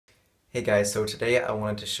Hey guys, so today I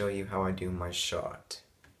wanted to show you how I do my shot.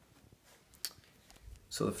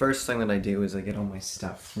 So the first thing that I do is I get all my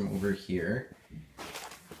stuff from over here.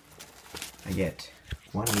 I get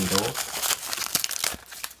one needle.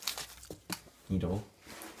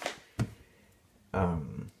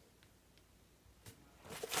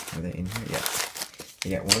 Are they in here? Yeah. I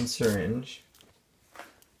get one syringe,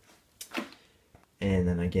 and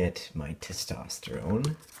then I get my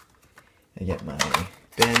testosterone. I get my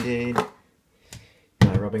Band-Aid,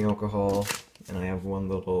 my rubbing alcohol, and I have one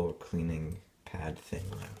little cleaning pad thing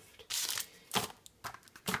left.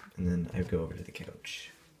 And then I go over to the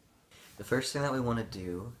couch. The first thing that we want to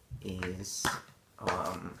do is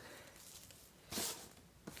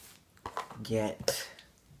get...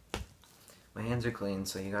 My hands are clean,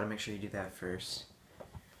 so you gotta make sure you do that first.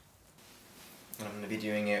 And I'm gonna be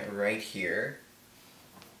doing it right here.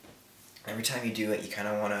 Every time you do it, you kind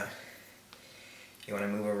of wanna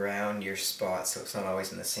move around your spot so it's not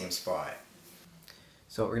always in the same spot.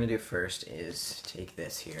 So what we're gonna do first is take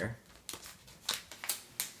this here,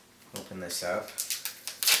 open this up,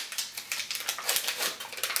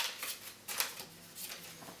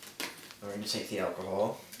 we're gonna take the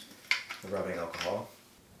alcohol, the rubbing alcohol,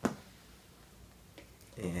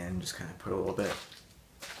 and just kind of put a little bit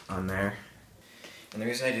on there. And the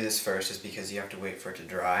reason I do this first is because you have to wait for it to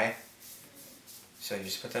dry. So you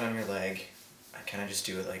just put that on your leg. I kind of just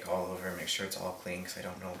do it like all over and make sure it's all clean because I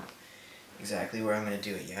don't know exactly where I'm going to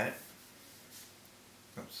do it yet.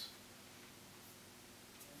 Oops.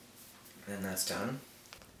 And then that's done.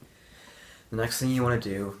 The next thing you want to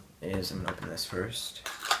do is, I'm going to open this first.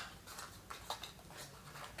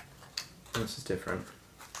 This is different.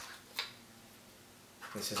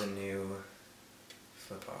 This is a new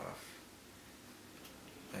flip off.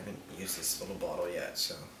 I haven't used this little bottle yet,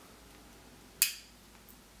 so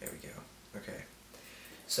there we go. Okay.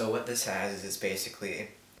 So what this has is it's basically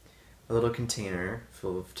a little container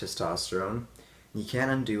full of testosterone. You can't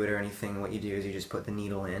undo it or anything. What you do is you just put the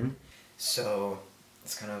needle in. So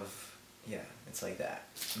it's kind of, yeah, it's like that.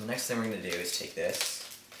 And the next thing we're going to do is take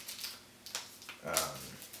this.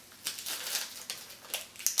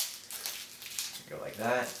 Go like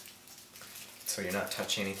that. So you're not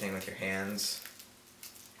touching anything with your hands.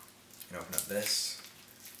 You can open up this,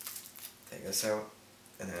 take this out,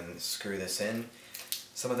 and then screw this in.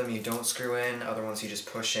 Some of them you don't screw in, other ones you just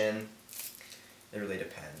push in. It really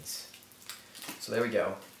depends. So there we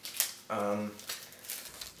go. I'll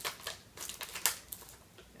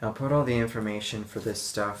put all the information for this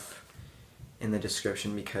stuff in the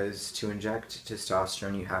description because to inject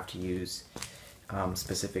testosterone you have to use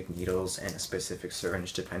specific needles and a specific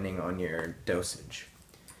syringe depending on your dosage.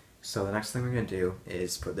 So the next thing we're going to do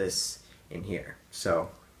is put this in here.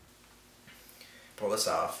 So pull this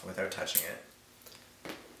off without touching it.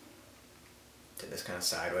 Do this kind of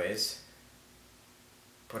sideways.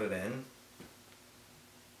 Put it in.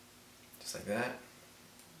 Just like that.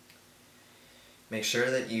 Make sure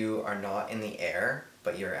that you are not in the air,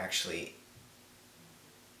 but you're actually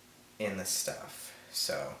in the stuff.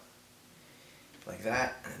 So like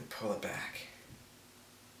that, and then pull it back.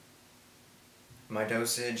 My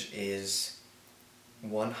dosage is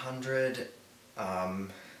 100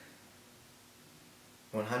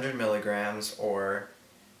 milligrams or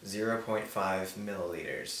 0.5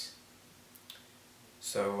 milliliters.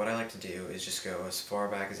 So what I like to do is just go as far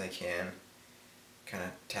back as I can, kind of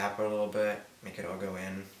tap it a little bit, make it all go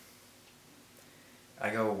in. I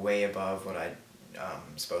go way above what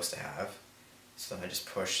I'm supposed to have, so I just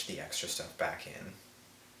push the extra stuff back in.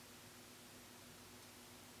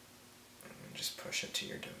 And just push it to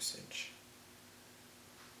your dosage.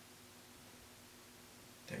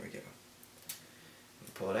 There we go.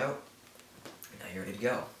 You pull it out, and now you're ready to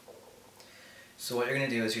go. So what you're going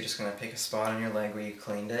to do is you're just going to pick a spot on your leg where you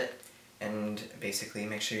cleaned it, and basically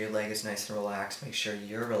make sure your leg is nice and relaxed, make sure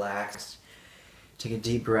you're relaxed. Take a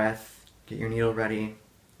deep breath, get your needle ready,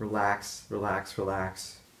 relax, relax,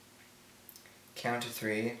 relax. Count to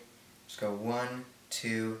 3, just go 1,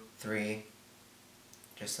 2, 3,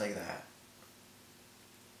 just like that.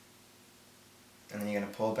 And then you're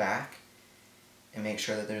going to pull back and make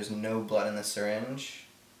sure that there's no blood in the syringe,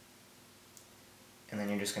 and then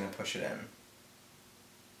you're just going to push it in.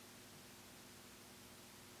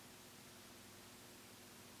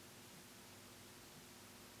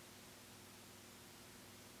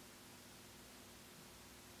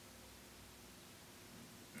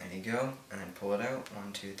 There you go, and then pull it out,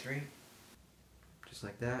 1, 2, 3, just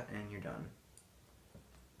like that, and you're done.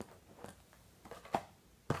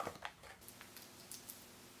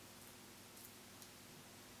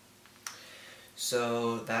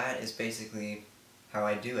 So that is basically how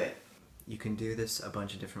I do it. You can do this a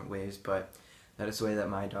bunch of different ways, but that is the way that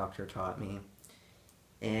my doctor taught me.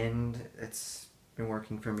 And it's been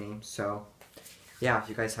working for me. So yeah, if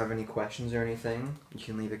you guys have any questions or anything, you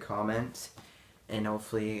can leave a comment, and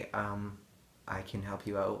hopefully I can help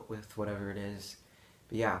you out with whatever it is.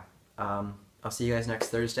 But yeah, I'll see you guys next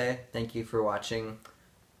Thursday. Thank you for watching.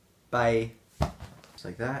 Bye. Just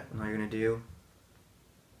like that. And all you're going to do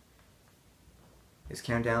is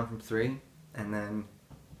count down from 3 and then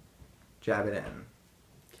jab it in.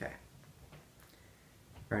 Okay.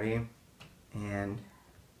 Ready? And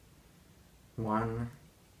 1,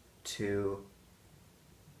 2,